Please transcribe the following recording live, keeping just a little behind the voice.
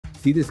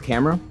See this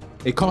camera?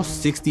 It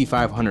costs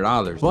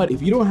 $6,500. But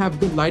if you don't have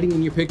good lighting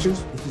in your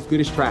pictures, it's as good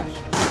as trash.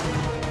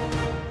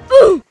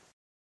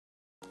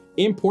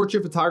 In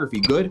portrait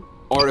photography, good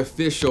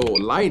artificial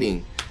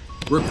lighting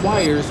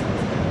requires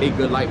a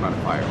good light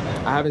modifier.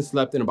 I haven't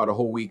slept in about a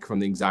whole week from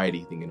the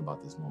anxiety thinking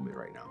about this moment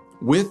right now.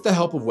 With the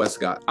help of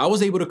Westcott, I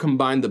was able to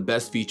combine the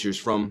best features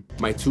from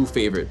my two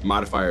favorite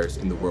modifiers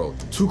in the world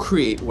to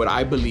create what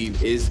I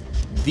believe is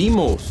the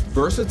most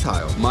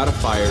versatile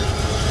modifier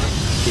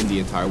in the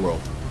entire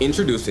world.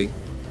 Introducing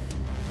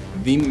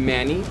the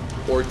Manny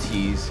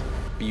Ortiz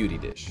Beauty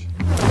Dish.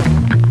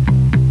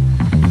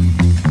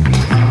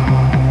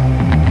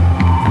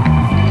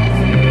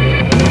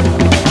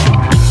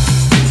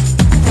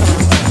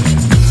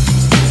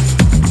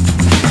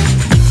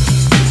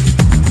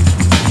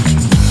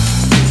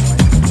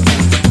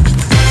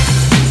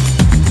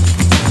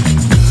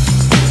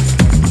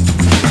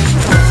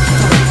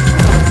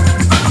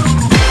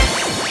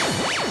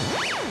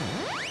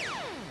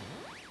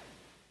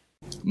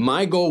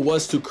 My goal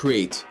was to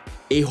create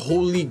a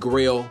holy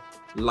grail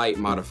light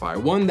modifier,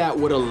 one that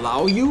would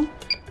allow you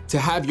to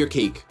have your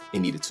cake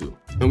and eat it too.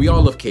 And we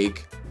all love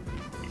cake,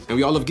 and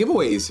we all love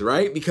giveaways,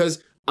 right?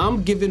 Because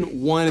I'm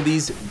giving one of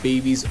these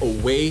babies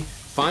away.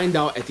 Find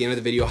out at the end of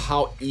the video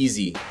how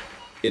easy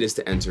it is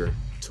to enter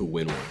to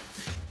win one.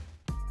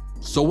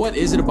 So what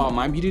is it about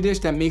my beauty dish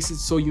that makes it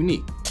so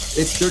unique?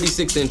 It's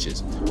 36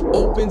 inches,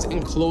 opens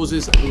and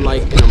closes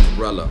like an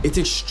umbrella. It's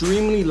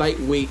extremely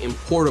lightweight and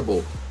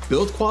portable.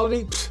 Build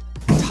quality,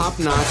 top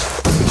notch,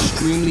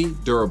 extremely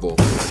durable.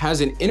 Has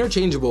an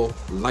interchangeable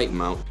light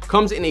mount.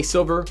 Comes in a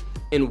silver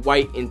and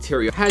white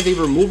interior. Has a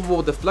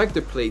removable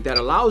deflector plate that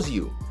allows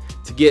you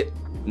to get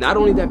not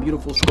only that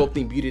beautiful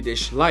sculpting beauty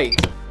dish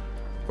light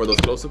for those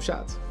close-up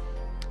shots,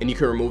 and you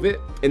can remove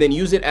it and then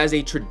use it as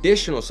a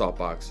traditional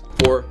softbox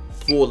for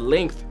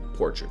full-length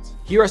portraits.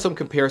 Here are some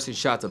comparison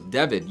shots of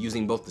David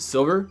using both the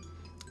silver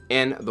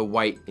and the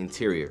white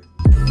interior.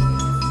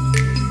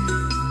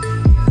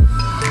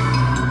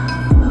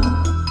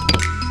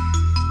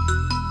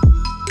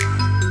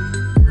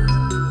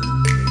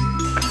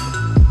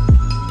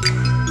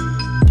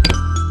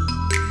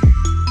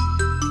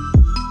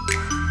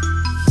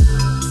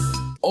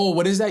 Oh,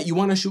 what is that? You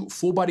want to shoot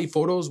full body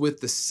photos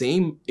with the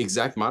same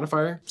exact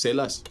modifier? Say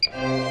less.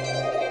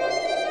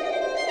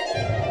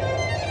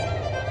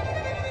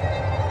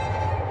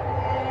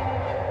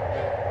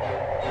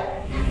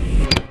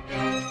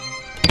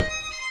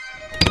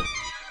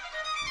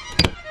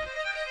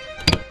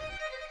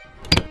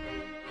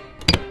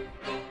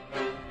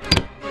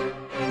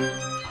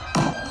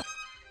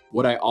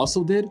 What I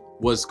also did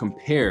was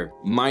compare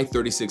my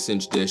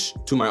 36-inch dish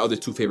to my other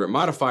two favorite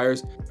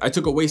modifiers. I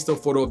took a way still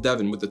photo of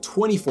Devin with the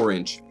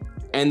 24-inch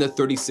and the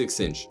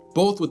 36-inch,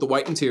 both with the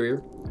white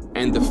interior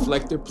and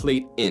deflector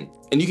plate in.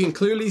 And you can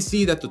clearly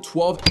see that the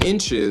 12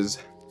 inches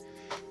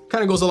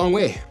kind of goes a long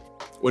way.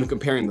 When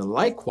comparing the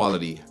light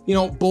quality, you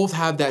know, both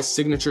have that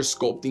signature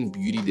sculpting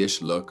beauty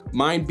dish look.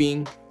 Mine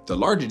being the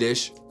larger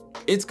dish,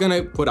 it's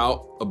gonna put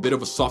out a bit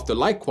of a softer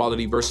light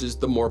quality versus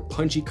the more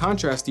punchy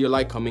contrastier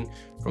light coming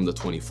from the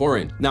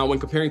 24-inch. Now, when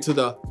comparing to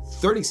the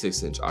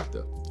 36-inch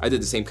Octa, I did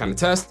the same kind of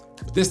test,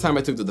 but this time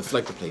I took the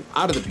deflector plate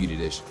out of the beauty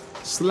dish,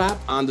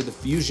 slapped on the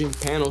diffusion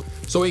panel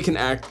so it can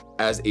act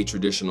as a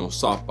traditional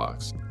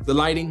softbox. The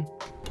lighting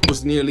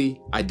was nearly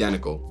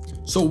identical.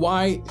 So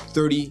why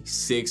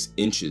 36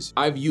 inches?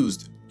 I've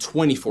used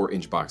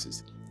 24-inch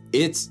boxes.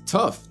 It's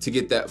tough to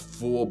get that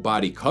full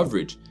body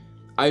coverage.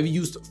 I've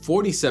used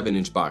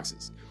 47-inch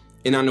boxes.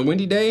 And on a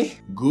windy day,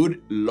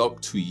 good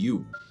luck to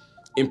you.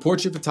 In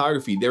portrait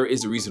photography, there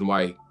is a reason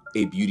why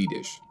a beauty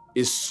dish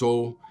is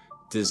so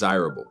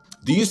desirable.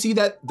 Do you see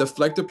that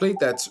deflector plate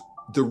that's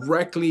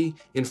directly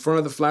in front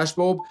of the flash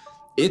bulb?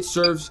 It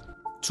serves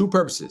two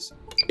purposes.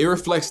 It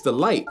reflects the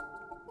light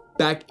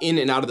back in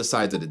and out of the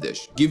sides of the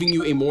dish, giving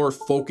you a more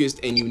focused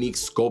and unique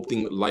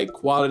sculpting light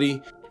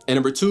quality. And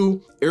number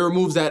two, it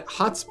removes that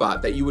hot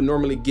spot that you would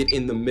normally get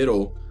in the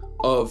middle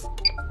of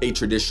a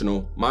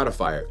traditional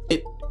modifier.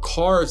 It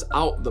carves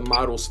out the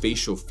model's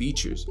facial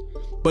features,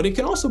 but it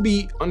can also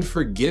be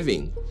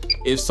unforgiving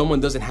if someone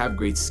doesn't have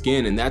great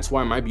skin, and that's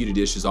why my beauty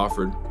dish is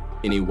offered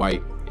in a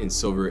white and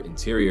silver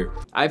interior.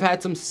 I've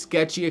had some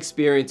sketchy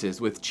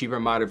experiences with cheaper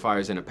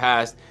modifiers in the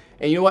past,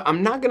 and you know what?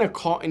 I'm not gonna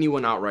call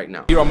anyone out right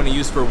now. Here I'm gonna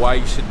use for why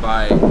you should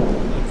buy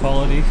the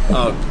quality.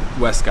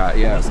 Westcott,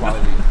 yeah, Westcott.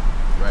 quality,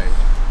 right.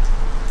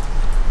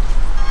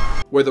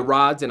 Where the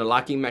rods and the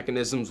locking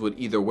mechanisms would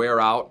either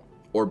wear out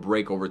or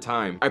break over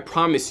time. I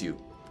promise you,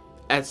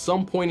 at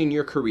some point in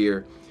your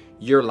career,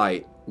 your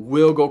light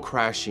will go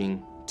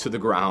crashing to the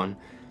ground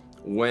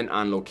when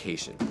on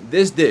location.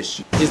 This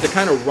dish is the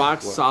kind of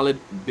rock solid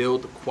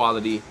build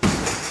quality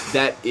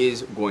that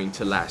is going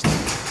to last.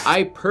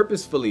 I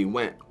purposefully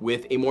went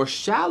with a more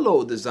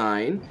shallow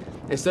design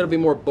instead of a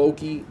more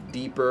bulky,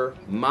 deeper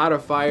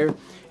modifier,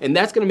 and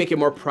that's gonna make it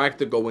more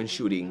practical when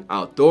shooting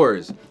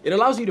outdoors. It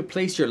allows you to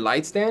place your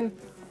light stand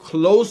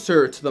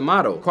closer to the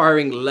model,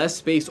 requiring less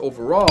space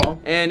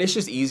overall, and it's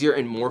just easier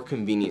and more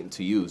convenient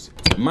to use.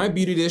 My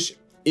beauty dish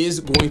is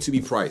going to be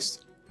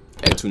priced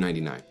at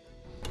 $299.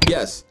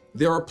 Yes,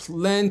 there are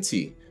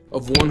plenty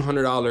of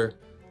 $100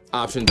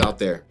 options out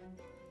there.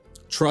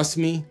 Trust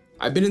me,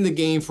 I've been in the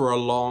game for a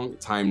long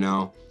time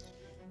now.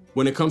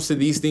 When it comes to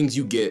these things,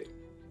 you get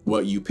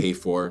what you pay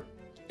for.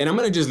 And I'm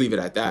gonna just leave it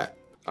at that.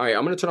 All right,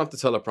 I'm gonna turn off the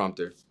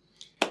teleprompter.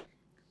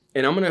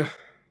 And I'm gonna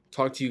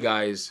talk to you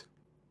guys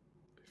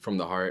from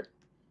the heart,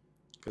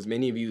 because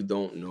many of you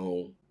don't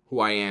know who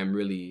I am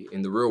really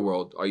in the real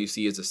world. All you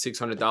see is a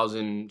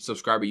 600,000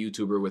 subscriber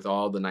YouTuber with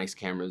all the nice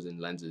cameras and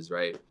lenses,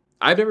 right?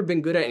 I've never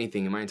been good at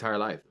anything in my entire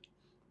life.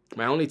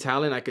 My only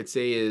talent I could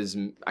say is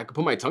I could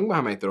put my tongue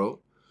behind my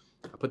throat.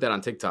 I put that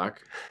on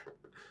TikTok.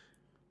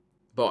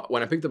 But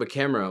when I picked up a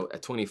camera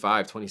at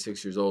 25,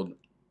 26 years old,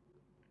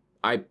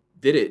 I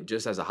did it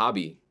just as a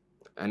hobby.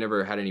 I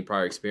never had any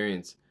prior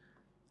experience.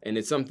 And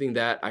it's something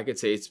that I could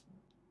say it's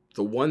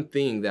the one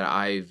thing that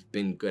I've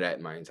been good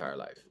at my entire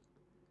life.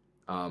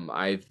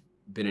 I've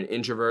been an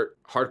introvert,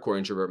 hardcore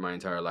introvert my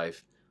entire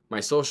life. My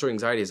social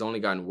anxiety has only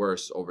gotten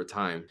worse over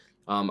time.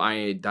 I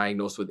am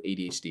diagnosed with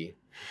ADHD,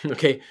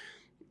 okay?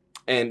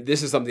 And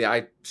this is something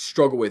I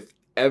struggle with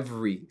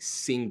every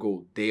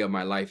single day of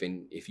my life.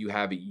 And if you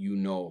have it, you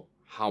know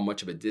how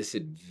much of a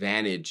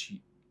disadvantage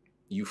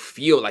you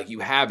feel like you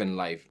have in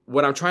life.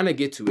 What I'm trying to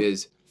get to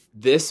is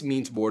this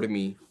means more to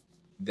me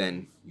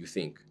than you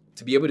think.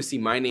 To be able to see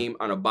my name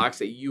on a box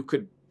that you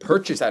could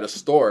purchase at a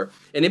store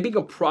and it being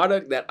a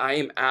product that I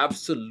am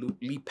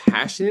absolutely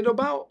passionate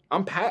about.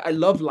 I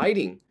love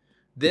lighting.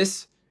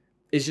 This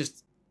is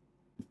just,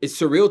 it's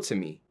surreal to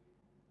me.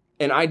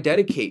 And I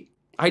dedicate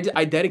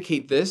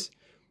this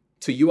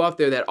to you out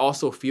there that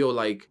also feel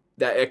like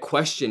that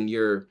question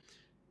your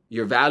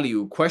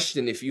value,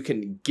 question if you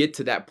can get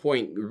to that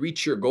point,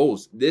 reach your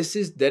goals. This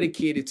is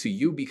dedicated to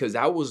you because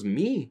that was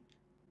me.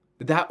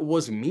 That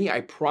was me. I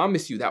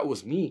promise you, that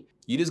was me.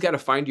 You just got to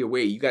find your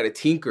way. You got to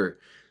tinker.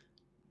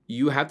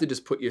 You have to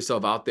just put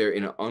yourself out there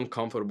in an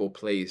uncomfortable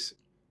place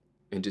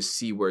and just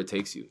see where it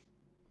takes you.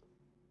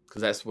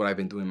 Because that's what I've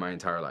been doing my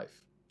entire life.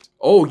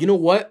 Oh, you know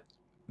what?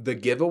 The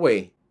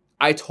giveaway.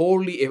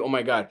 Oh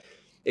my God.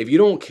 If you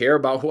don't care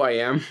about who I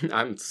am,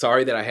 I'm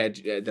sorry that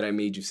I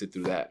made you sit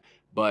through that.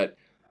 But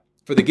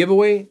for the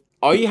giveaway,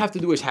 all you have to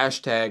do is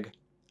hashtag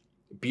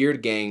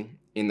BeardGang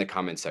in the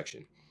comment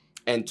section.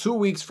 And 2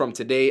 weeks from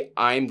today,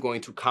 I'm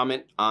going to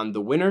comment on the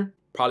winner,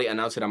 probably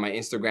announce it on my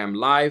Instagram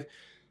live,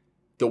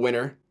 the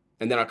winner.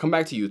 And then I'll come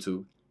back to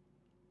YouTube.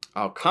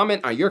 I'll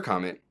comment on your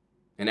comment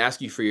and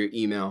ask you for your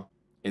email.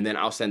 And then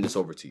I'll send this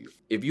over to you.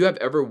 If you have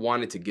ever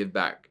wanted to give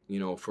back, you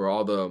know, for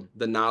all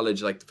the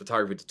knowledge, like the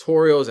photography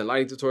tutorials and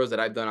lighting tutorials that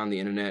I've done on the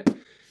internet,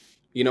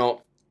 you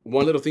know,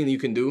 one little thing that you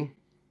can do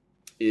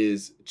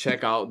is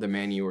check out the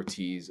Manny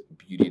Ortiz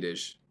beauty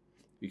dish,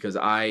 because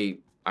I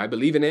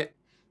believe in it.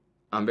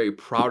 I'm very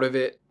proud of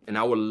it. And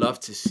I would love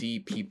to see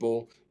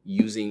people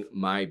using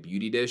my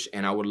beauty dish.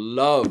 And I would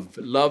love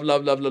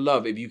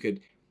if you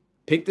could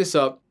pick this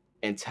up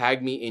and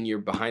tag me in your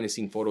behind the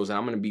scene photos. And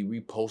I'm going to be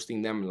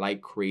reposting them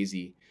like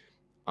crazy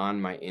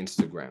on my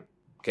Instagram.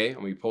 Okay. I'm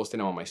going to be posting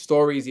them on my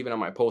stories, even on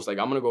my posts. Like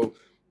I'm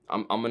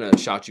going to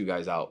shout you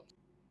guys out.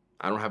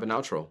 I don't have an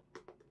outro,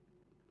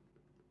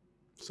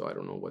 so I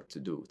don't know what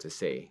to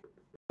say.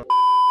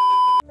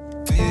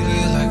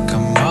 Feel like a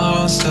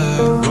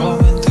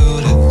monster.